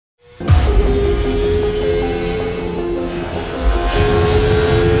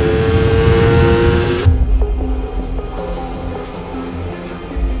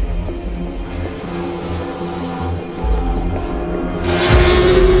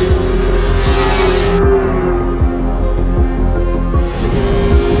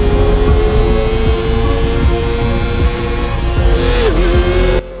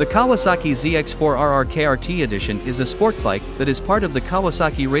Kawasaki ZX4RR KRT Edition is a sport bike that is part of the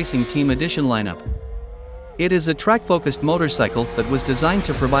Kawasaki Racing Team Edition lineup. It is a track-focused motorcycle that was designed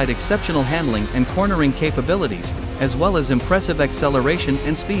to provide exceptional handling and cornering capabilities, as well as impressive acceleration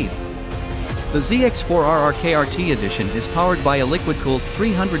and speed. The ZX4RR KRT Edition is powered by a liquid-cooled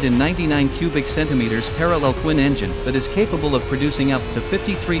 399 cubic centimeters parallel twin engine that is capable of producing up to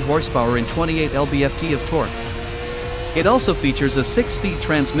 53 horsepower and 28 lb-ft of torque. It also features a 6-speed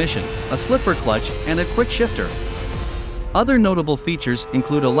transmission, a slipper clutch, and a quick shifter. Other notable features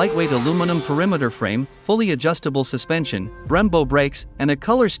include a lightweight aluminum perimeter frame, fully adjustable suspension, Brembo brakes, and a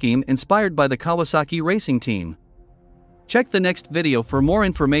color scheme inspired by the Kawasaki Racing Team. Check the next video for more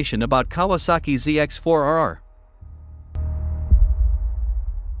information about Kawasaki ZX4RR.